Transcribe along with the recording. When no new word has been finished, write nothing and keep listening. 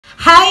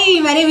Hi,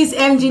 my name is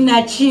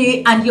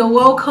mgeennachi and you're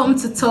welcome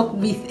to Talk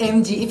with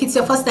MG. If it's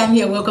your first time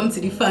here, welcome to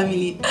the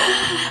family.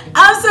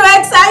 I'm so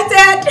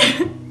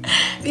excited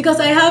because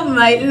I have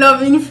my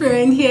loving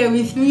friend here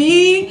with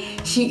me.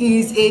 She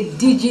is a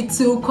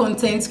digital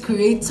content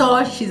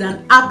creator. She's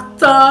an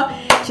actor.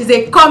 She's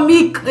a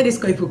comic. What is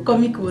called?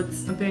 Comic what?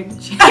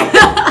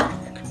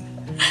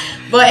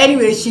 But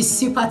anyway, she's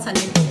super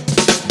talented.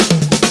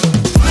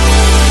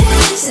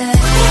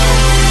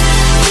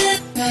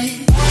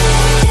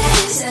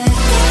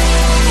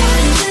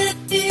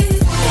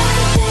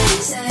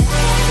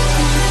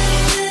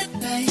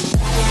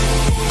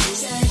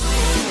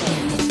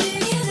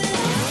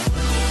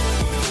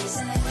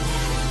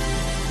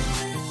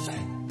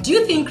 Do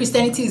you think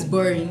Christianity is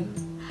boring?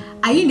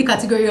 Are you in the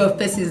category of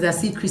persons that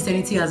see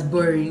Christianity as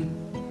boring?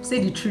 Say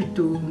the truth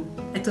though.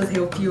 I thought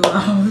help you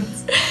out.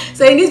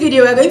 So in this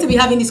video, we're going to be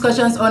having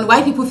discussions on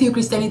why people feel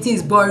Christianity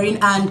is boring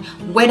and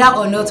whether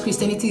or not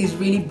Christianity is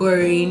really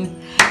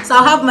boring. So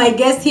I'll have my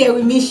guest here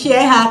with me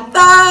share her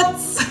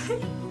thoughts.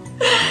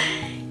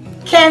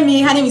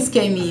 Kemi, her name is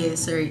Kemi.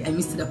 Sorry, I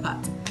missed the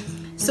part.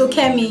 So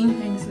Kemi,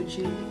 thanks for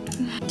you.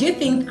 Do you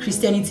think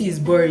Christianity is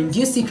boring? Do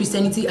you see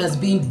Christianity as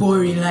being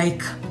boring,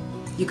 like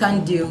you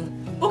can't deal?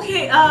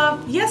 Okay,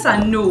 yes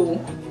and no.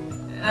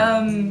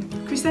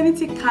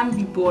 Christianity can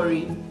be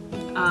boring,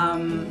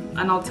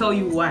 and I'll tell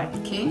you why.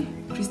 Okay.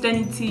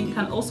 Christianity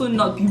can also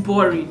not be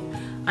boring,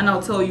 and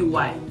I'll tell you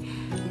why.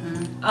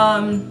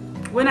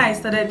 When I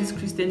started this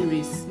Christian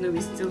race,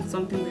 it's still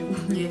something we work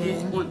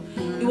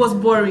on. It was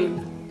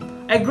boring.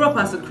 I grew up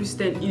as a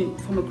Christian,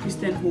 from a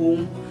Christian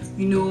home,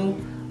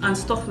 and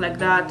stuff like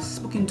that.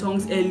 Spoke in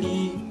tongues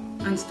early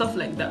and stuff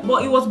like that.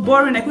 But it was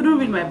boring. I couldn't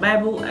read my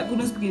Bible. I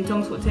couldn't speak in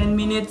tongues for 10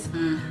 minutes.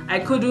 I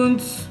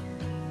couldn't.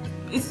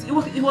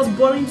 It was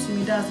boring to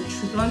me. That's the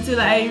truth. Until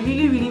I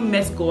really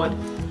met God.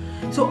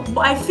 So,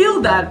 but I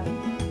feel that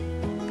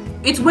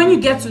it's when you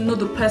get to know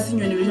the person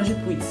you're in a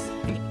relationship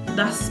with,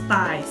 that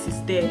spice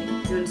is there.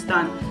 You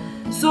understand?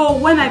 So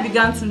when I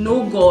began to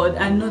know God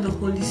and know the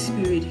Holy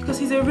Spirit, because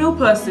He's a real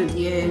person.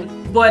 Yeah.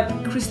 But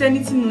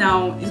Christianity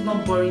now is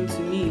not boring to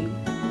me.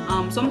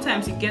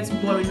 Sometimes it gets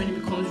boring when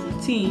it becomes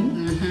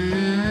routine,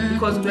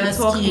 because we're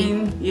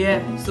talking.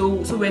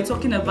 So we're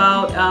talking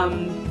about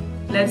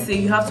let's say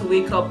you have to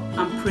wake up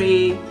and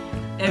pray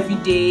every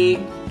day,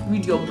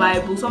 read your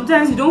Bible.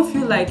 Sometimes you don't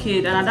feel like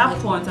it, and at that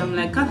point I'm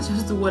like, can't I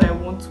just do what I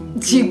want to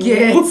do? You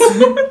get?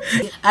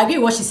 I agree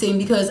with what she's saying,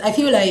 because I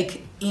feel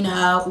like in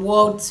our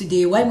world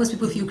today, why most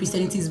people feel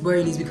Christianity is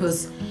boring is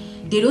because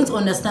they don't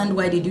understand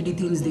why they do the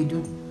things they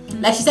do.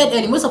 Like she said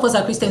earlier, most of us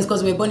are Christians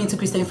because we're born into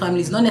Christian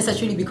families, not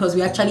necessarily because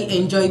we actually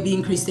enjoy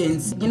being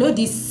Christians. You know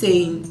this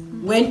saying,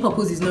 when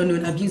purpose is not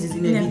known, abuse is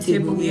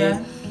inevitable.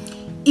 Yeah.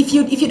 If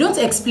you don't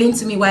explain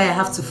to me why I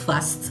have to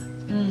fast,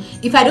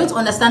 if I don't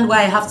understand why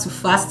I have to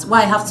fast,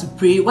 why I have to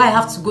pray, why I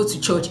have to go to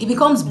church, it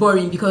becomes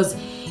boring because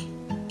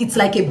it's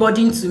like a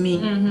burden to me.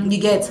 You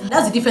get?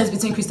 That's the difference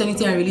between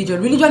Christianity and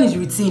religion. Religion is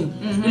routine.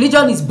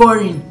 Religion is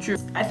boring. True.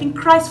 I think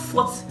Christ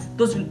fought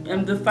those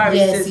the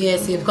Pharisees.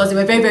 Yes, because they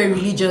were very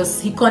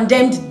religious. He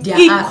condemned their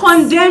acts. He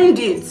condemned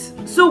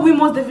it. So we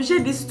must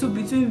differentiate these two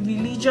between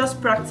religious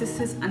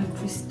practices and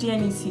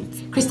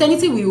Christianity.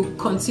 Christianity will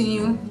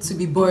continue to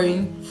be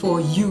boring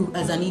for you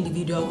as an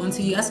individual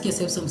until you ask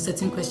yourself some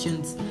certain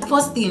questions.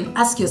 First thing,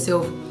 ask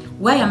yourself,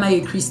 why am I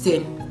a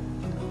Christian?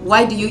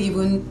 Why do you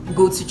even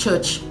go to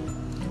church?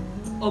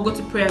 Or go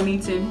to prayer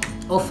meeting,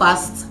 or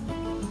fast,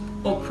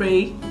 or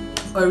pray,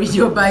 or read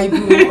your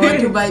Bible, or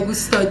do Bible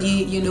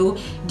study.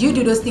 Do you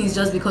do those things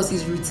just because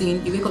it's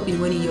routine? You wake up in the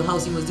morning in your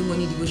house, you must do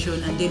morning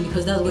devotion, and then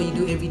because that's what you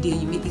do every day,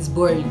 you make it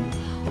boring.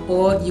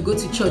 Or you go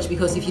to church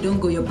because if you don't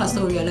go, your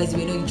pastor will realize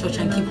you're not in church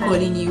and keep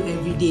calling you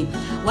every day.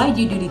 Why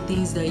do you do the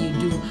things that you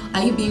do?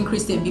 Are you being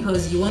Christian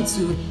because you want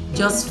to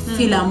just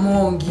feel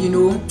among,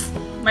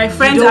 My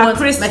friends are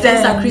Christians. My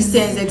friends are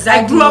Christians,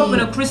 exactly. I grew up in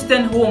a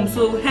Christian home,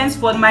 so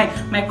henceforth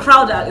my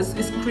crowd is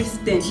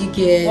Christian. You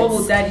get? What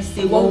will daddy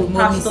say? What will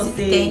pastor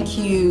say? Thank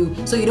you.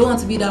 So you don't want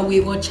to be that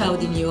wayward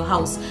child in your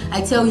house.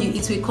 I tell you,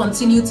 it will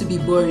continue to be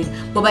boring.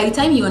 But by the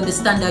time you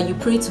understand that you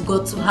pray to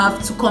God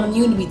to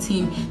commune with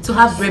Him, to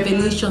have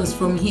revelations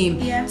from Him,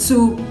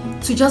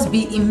 to just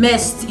be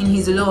immersed in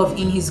His love,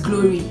 in His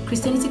glory,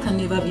 Christianity can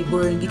never be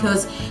boring,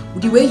 because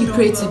the way you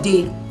pray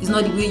today is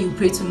not the way you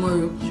pray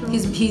tomorrow.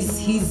 He's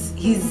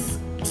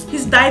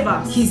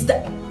diverse. He's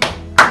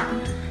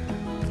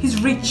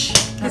rich.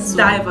 He's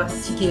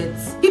diverse.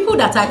 People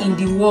that are in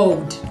the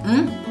world,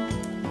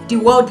 the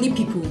worldly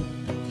people,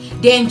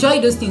 they enjoy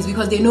those things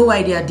because they know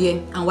why they are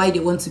there and why they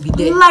want to be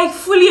there. Like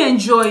fully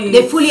enjoy it.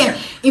 They fully.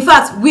 In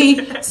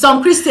fact,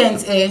 some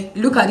Christians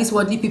look at these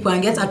worldly people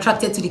and get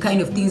attracted to the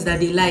kind of things that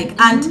they like.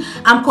 And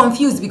I'm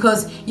confused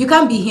because you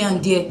can't be here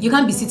and there. You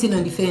can't be sitting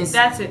on the fence.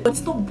 That's it. But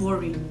it's not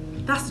boring.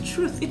 That's the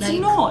truth. It's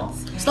not.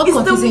 Stop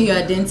confusing your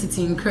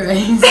identity in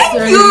Christ.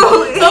 Thank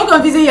you. Stop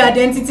confusing your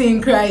identity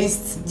in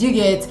Christ. Do you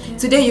get?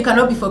 Today you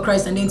cannot be for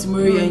Christ and then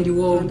tomorrow you're in the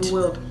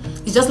world.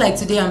 It's just like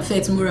today I'm fair,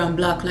 tomorrow I'm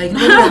black. Like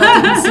nobody ever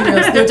take me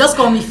serious. They'll just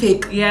call me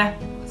fake. Yeah.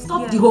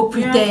 Stop the whole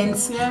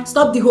pretense.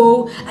 Stop the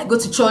whole I go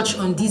to church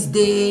on this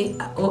day.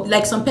 Or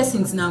like some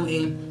persons now,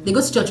 they go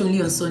to church only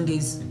on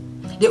Sundays.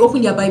 They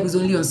open their Bibles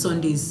only on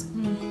Sundays.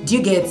 Do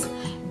you get?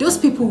 Those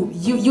people,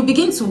 you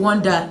begin to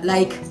wonder,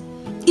 like,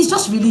 it's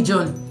just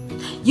religion.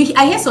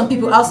 I hear some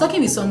people, I was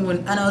talking with someone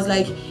and I was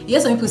like, you hear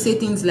some people say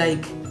things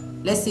like,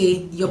 let's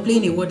say you're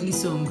playing a worldly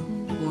song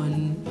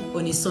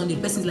on a Sunday.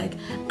 The person's like,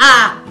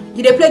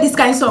 you they play this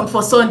kind of song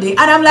for Sunday. And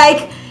I'm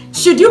like,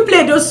 should you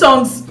play those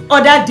songs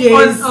other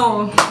days?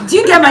 Do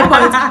you get my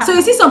point? So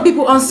you see some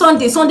people on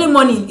Sunday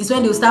morning is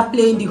when they'll start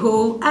playing the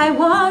whole I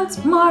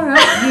want more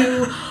of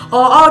you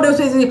or all those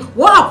things.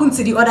 What happened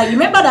to the other? You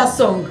remember that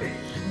song?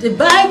 The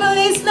Bible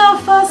is not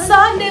for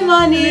Sunday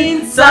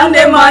morning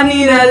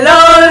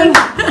alone.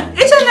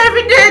 Each and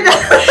every day.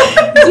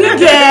 Do you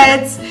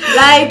get?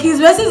 Like, his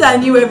verses are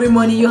new every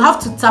morning. You have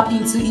to tap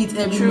into it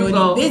every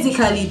morning.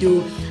 Basically,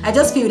 though, I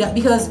just feel that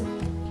because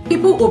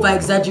people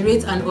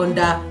over-exaggerate and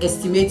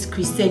underestimate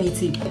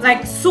Christianity.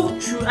 Like, so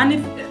true. And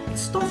if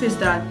stuff is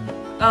that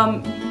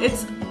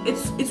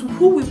it's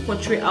who we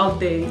portray out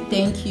there.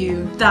 Thank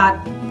you.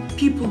 That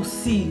people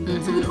see.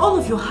 So with all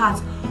of your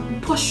heart,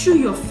 pursue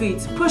your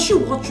faith, pursue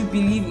what you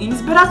believe in.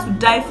 It's better to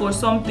die for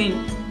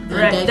something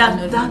than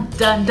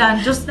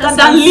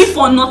live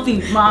for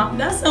nothing, ma.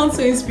 That sounds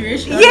so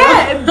inspirational.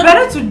 Yeah,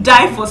 better to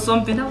die for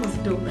something. That was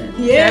dope, man.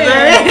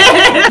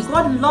 Yeah.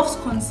 God loves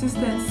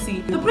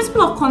consistency. The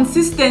principle of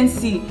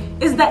consistency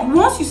is that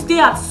once you stay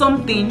at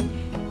something,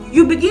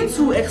 you begin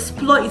to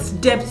explore its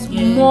depths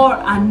more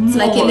and more. It's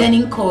like a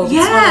learning curve.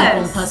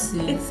 Yes,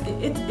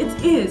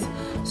 it is.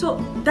 So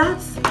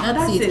that's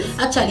it.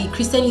 Actually,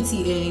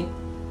 Christianity,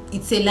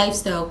 it's a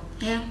lifestyle.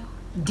 Yeah.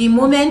 The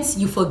moment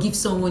you forgive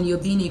someone, you're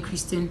being a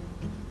Christian.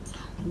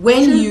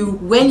 When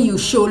you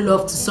show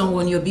love to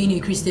someone, you're being a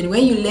Christian.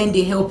 When you lend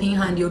a helping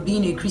hand, you're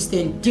being a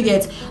Christian. Do you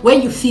get?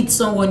 When you feed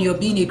someone, you're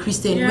being a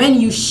Christian. When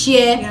you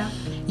share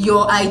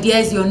your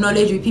ideas, your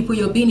knowledge with people,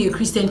 you're being a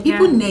Christian.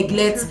 People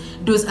neglect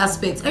those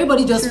aspects.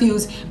 Everybody just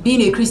feels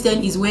being a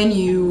Christian is when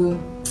you're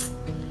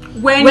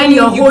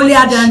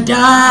holier than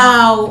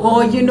thou,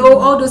 or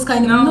all those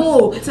kind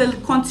of it's a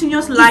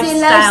continuous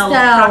lifestyle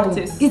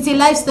practice. It's a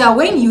lifestyle.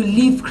 When you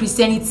live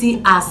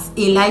Christianity as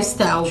a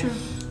lifestyle,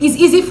 it's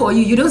easy for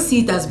you. You don't see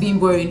it as being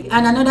boring.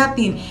 And another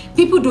thing,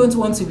 people don't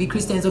want to be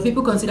Christians, or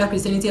people consider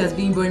Christianity as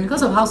being boring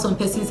because of how some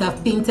persons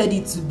have painted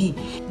it to be.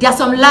 There are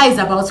some lies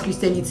about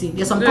Christianity.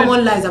 There's some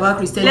common lies about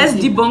Christianity. Let's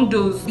debunk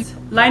those.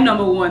 Lie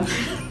number 1.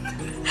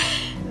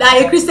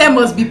 That a Christian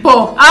must be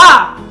poor.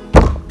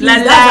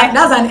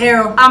 That's an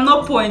error. I'm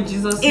not poor in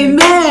Jesus' name.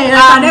 Amen.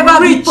 I can never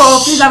be poor.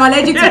 Please, I'm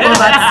allergic to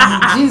poverty.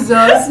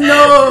 Jesus,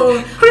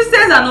 no.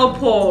 Christians are not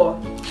poor.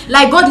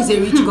 Like, God is a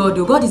rich God,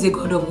 though. God is a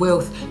God of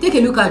wealth. Take a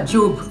look at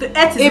Job,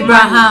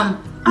 Abraham,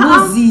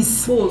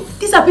 Moses.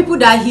 These are people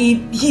that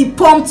he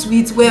pumped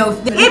with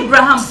wealth.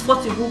 Abraham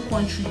fought a whole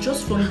country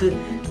just from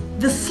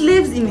the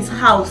slaves in his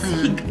house.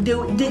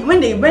 When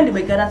they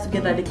were gathered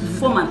together, they could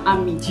form an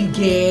army. You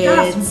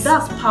get?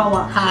 That's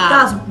power.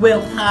 That's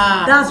wealth.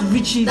 That's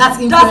riches. That's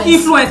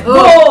influence.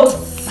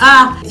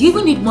 You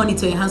even need money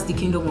to enhance the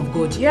kingdom of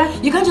God. Yeah.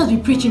 You can't just be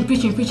preaching and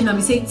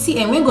be saying, see,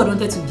 and when God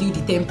wanted to build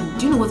the temple,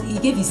 do you know what? He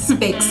gave his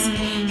specs.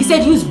 He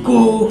said, use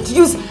gold.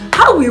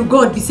 How will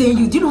God be saying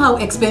you? Do you know how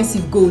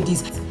expensive gold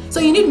is?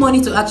 So you need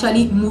money to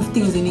actually move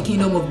things in the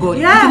kingdom of God.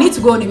 Yeah. If you need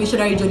to go on a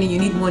missionary journey, you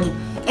need money.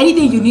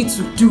 Anything you need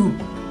to do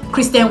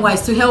Christian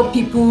wise to help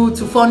people,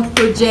 to fund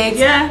projects.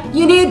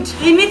 You need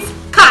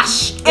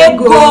cash.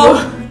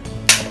 Ego.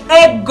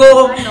 Line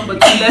number 2,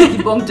 let's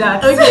debunk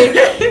that. Okay.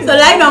 So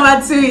line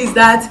number 2 is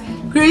that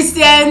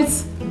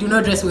Christians do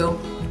not dress well.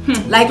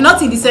 Like,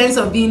 not in the sense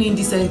of being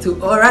indecent,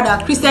 or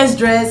rather Christians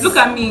dress. Look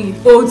at me.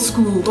 Old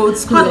school.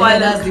 How do I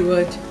look? That's the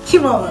word.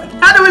 Come on.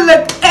 How do we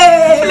look?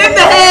 Hey, flip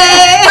the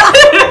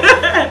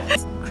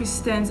hair.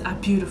 Christians are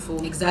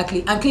beautiful.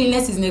 Exactly. And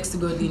cleanliness is next to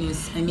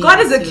godliness. God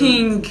is a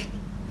king.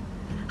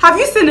 Have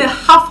you seen a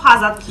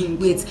haphazard king?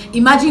 Wait,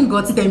 imagine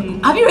God's temple.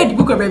 Have you read the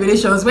book of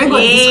Revelations when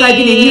God is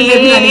describing a new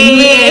heaven and a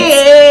new earth?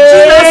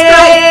 Jesus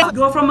Christ.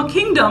 You are from a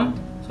kingdom.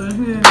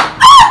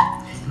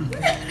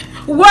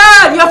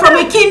 Word, you're from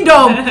a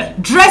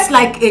kingdom. Dressed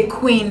like a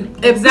queen,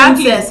 a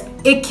princess,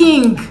 a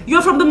king.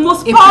 You're from the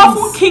most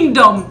powerful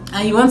kingdom.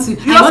 And you want to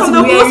be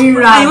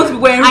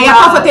wearing and you're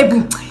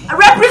comfortable.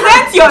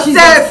 Represent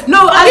yourself.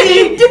 No, I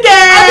mean,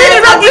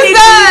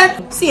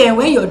 represent. See, and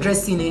when you're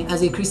dressing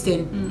as a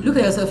Christian, look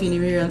at yourself in the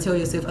mirror and tell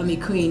yourself, I'm a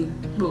queen.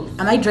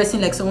 Am I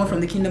dressing like someone from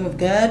the kingdom of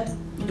God?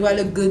 Do I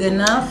look good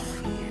enough?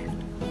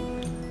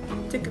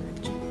 Take a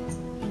picture.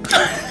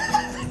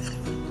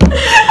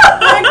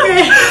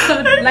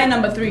 Okay. Line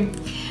number 3.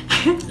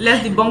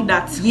 Let's debunk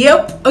that.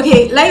 Yep.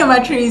 Okay, line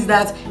number 3 is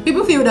that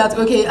people feel that,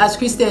 okay, as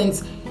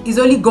Christians, it's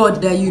only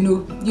God that you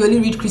know. You only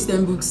read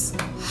Christian books.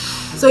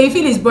 So you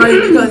feel it's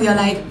boring because you're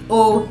like,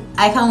 oh,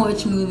 I can't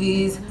watch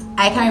movies,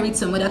 I can't read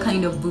some other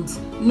kind of books.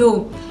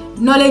 No,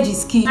 knowledge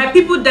is key. And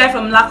people die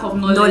from lack of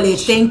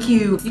knowledge. Thank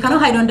you. You cannot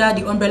hide under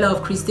the umbrella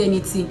of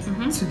Christianity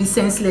to be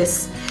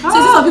senseless. So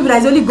you see some people that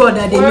it's only God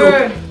that they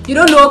know. You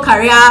don't know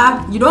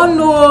career, you don't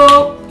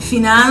know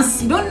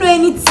finance, you don't know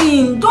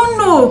anything, don't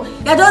know.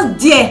 You're just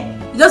there.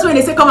 Just when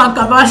they say come and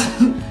kabash.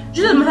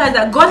 Just matter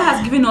that God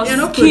has given us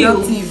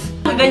skills.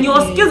 Then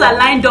your skills are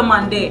lying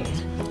dormant there.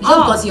 Just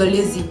because you're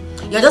lazy.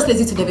 You're just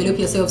lazy to develop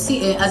yourself.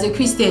 See, as a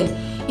Christian,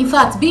 in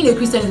fact, being a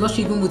Christian is what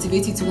should even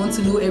motivate you to want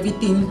to know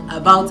everything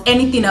about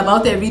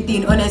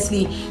everything,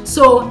 honestly.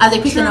 So, as a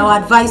Christian, I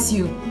would advise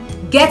you,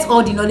 get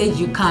all the knowledge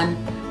you can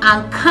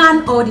and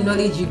can all the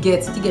knowledge you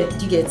get. You get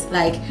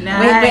like,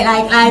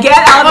 like get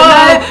out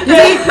the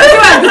knowledge.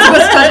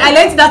 I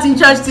learned that in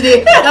church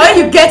today. That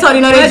when you get all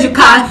the knowledge you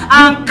can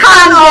and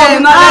can all the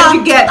knowledge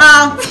you get.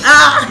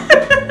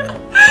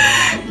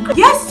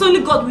 Yes,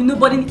 only God will know,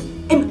 but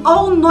in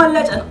all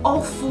knowledge and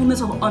all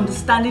fullness of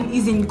understanding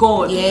is in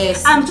God.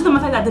 Yes. And to the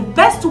matter that the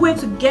best way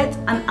to get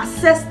and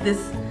access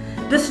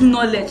this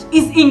knowledge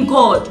is in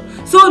God.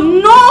 So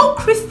no,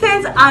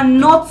 Christians are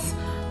not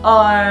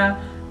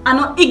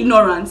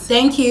ignorant.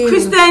 Thank you.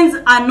 Christians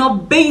are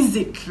not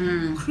basic.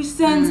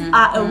 Christians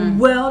are a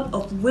well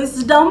of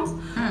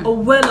wisdom, a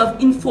well of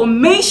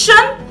information.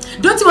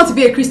 Don't you want to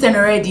be a Christian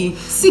already?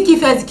 Seek ye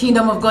first the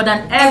kingdom of God,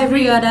 and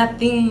every other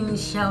thing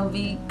shall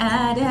be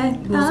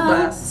added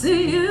unto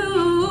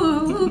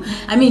you.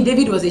 I mean,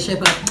 David was a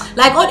shepherd.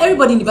 Like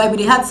everybody in the Bible,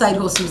 they had side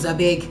hustles, I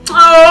beg.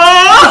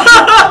 Oh!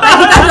 Like,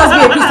 you can't just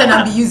be a Christian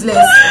and be useless.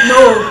 No.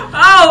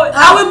 Oh,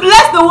 I will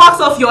bless the works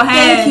of your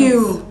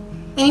hands.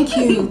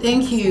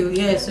 Thank you.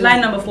 Yes.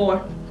 Line number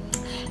 4.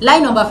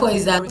 Line number 4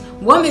 is that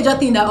one major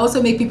thing that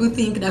also make people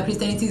think that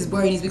Christianity is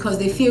boring is because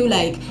they feel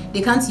like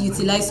they can't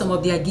utilize some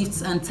of their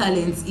gifts and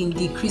talents in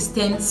the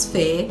Christian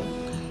sphere.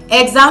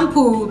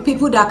 Example,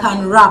 people that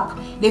can rap,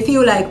 they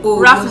feel like,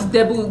 oh, rap is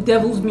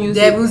devil's music.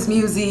 Devil's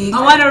music.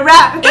 I want to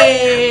rap.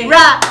 Hey.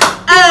 Rap.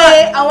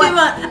 Hey,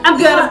 I'm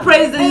gonna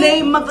praise the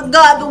name of the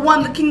God, the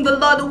one, the King, the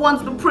Lord, the one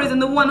to be praised, and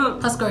the one who.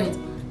 That's correct.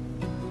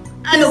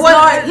 His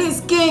Lord,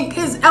 His King,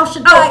 His El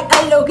Shaddai,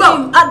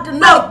 Elohim,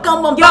 Adonai,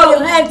 come on, bow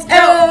your heads.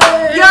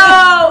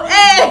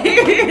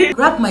 Hey.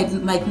 Rap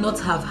might not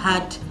have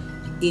had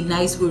a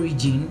nice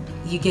origin,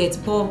 you get,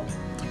 but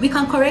we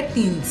can correct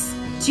things.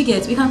 We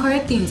can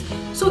correct things.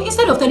 So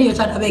instead of telling your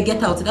child, I better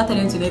get out, that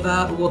telling to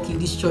never work in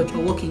this church or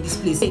work in this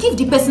place, give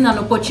the person an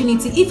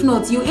opportunity. If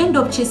not, you end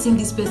up chasing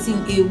this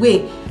person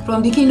away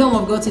from the kingdom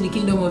of God to the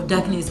kingdom of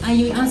darkness, and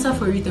you answer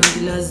for it on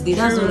the last day.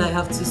 That's all I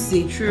have to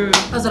say. True.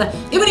 That's all.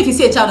 Even if you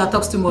see a child that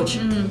talks too much,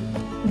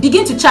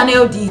 begin to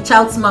channel the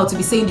child's mouth to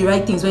be saying the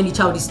right things when the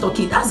child is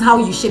talking. That's how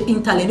you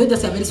shaping talent. Don't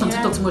just say, I really want to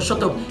talk too much,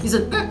 shut up. You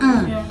said,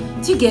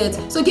 Do you get?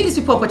 So give these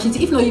people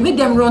opportunity. If not, you make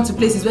them run to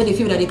places where they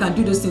feel that they can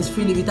do those things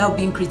freely without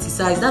being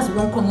criticized. That's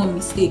one common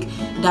mistake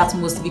that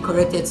must be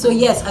corrected. So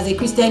yes, as a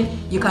Christian,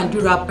 you can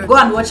do rap. Go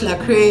and watch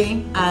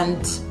Lecrae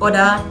and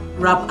other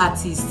rap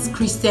artists,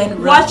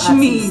 Christian rap artists. Watch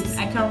me.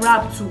 I can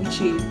rap too,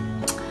 Uche.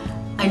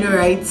 I know,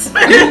 right?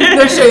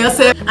 Don't show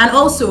yourself. And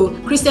also,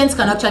 Christians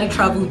can actually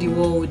travel the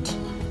world.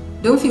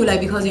 Don't feel like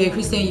because you're a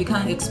Christian you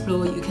can't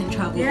explore, you can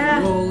travel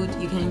the world,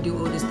 you can do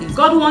all these things.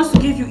 God wants to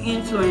give you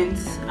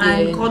influence,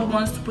 and God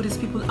wants to put His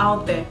people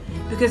out there.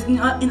 Because in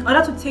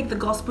order to take the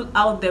gospel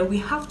out there, we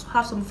have to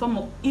have some form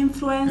of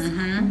influence,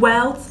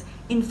 wealth,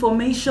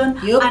 information,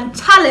 and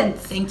talent.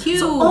 Thank you.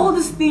 So all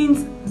these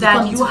things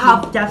that you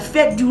have that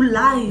fed you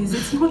lies,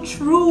 it's not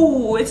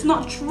true. It's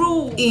not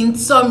true. In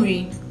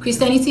summary,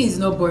 Christianity is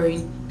not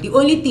boring. The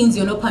only things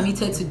you're not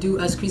permitted to do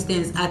as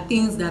Christians are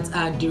things that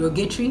are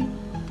derogatory,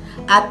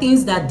 are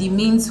things that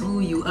demeans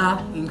who you are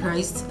in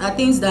Christ, are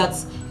things that,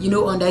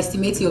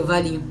 underestimate your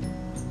value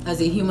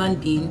as a human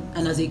being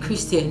and as a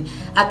Christian,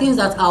 are things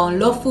that are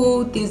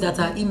unlawful, things that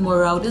are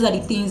immoral. Those are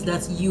the things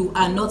that you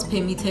are not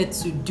permitted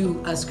to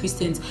do as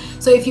Christians.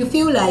 So if you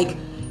feel like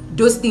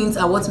those things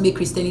are what make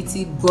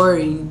Christianity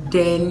boring,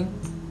 then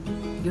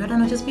you rather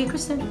not just be a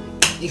Christian.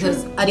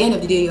 Because at the end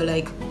of the day, you're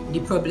like the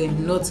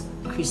problem, not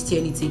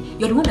Christianity.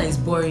 You're the one that is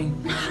boring.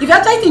 If you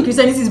actually think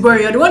Christianity is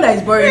boring, you're the one that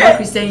is boring, not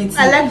Christianity.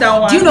 I like that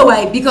one. Do you know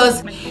why?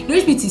 Because the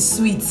Holy Spirit is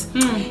sweet.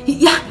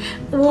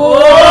 Whoa!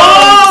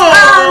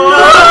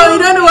 No, you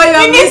don't know what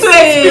you're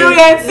missing. You need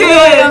to experience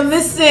it. You're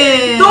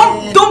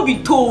missing. Don't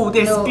be told.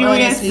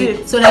 Experience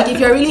it. So, like, if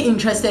you're really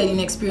interested in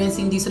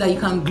experiencing this, so that you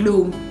can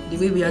glow the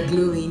way we are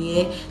glowing,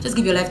 just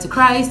give your life to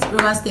Christ.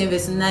 Romans 10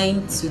 verse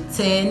 9 to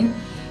 10.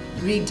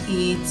 Read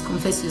it,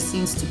 confess your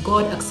sins to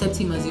God, accept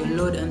Him as your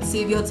Lord and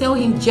Savior. Tell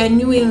Him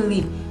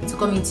genuinely to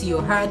come into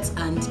your heart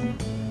and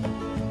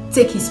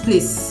take His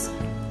place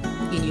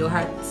in your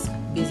heart,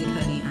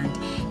 basically,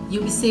 and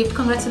you'll be saved.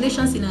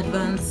 Congratulations in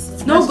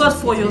advance. Know God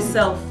for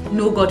yourself.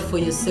 Know God for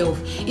yourself.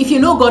 If you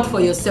know God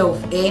for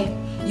yourself,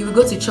 you will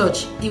go to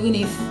church even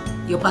if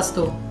your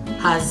pastor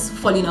has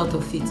fallen out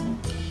of faith.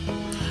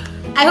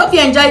 I hope you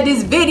enjoyed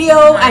this video.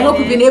 I hope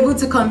we've been able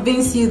to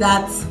convince you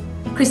that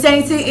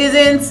Christianity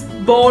isn't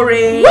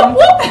boring. Whoop,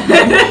 whoop.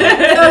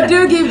 So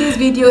do give this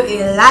video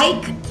a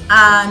like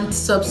and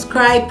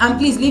subscribe, and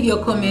please leave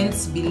your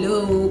comments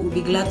below. We'll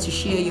be glad to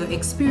share your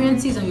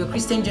experiences and your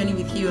Christian journey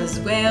with you as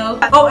well.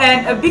 Oh,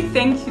 and a big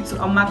thank you to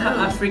Amaka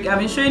Africa. I've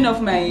been showing off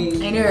my...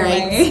 I know,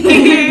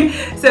 right?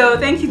 So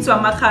thank you to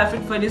Amaka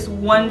Africa for this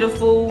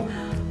wonderful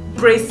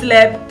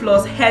bracelet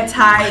plus hair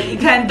tie. It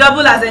can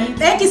double as anything.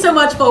 Thank you so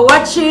much for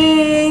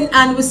watching,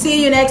 and we'll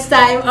see you next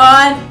time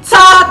on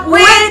Talk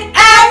with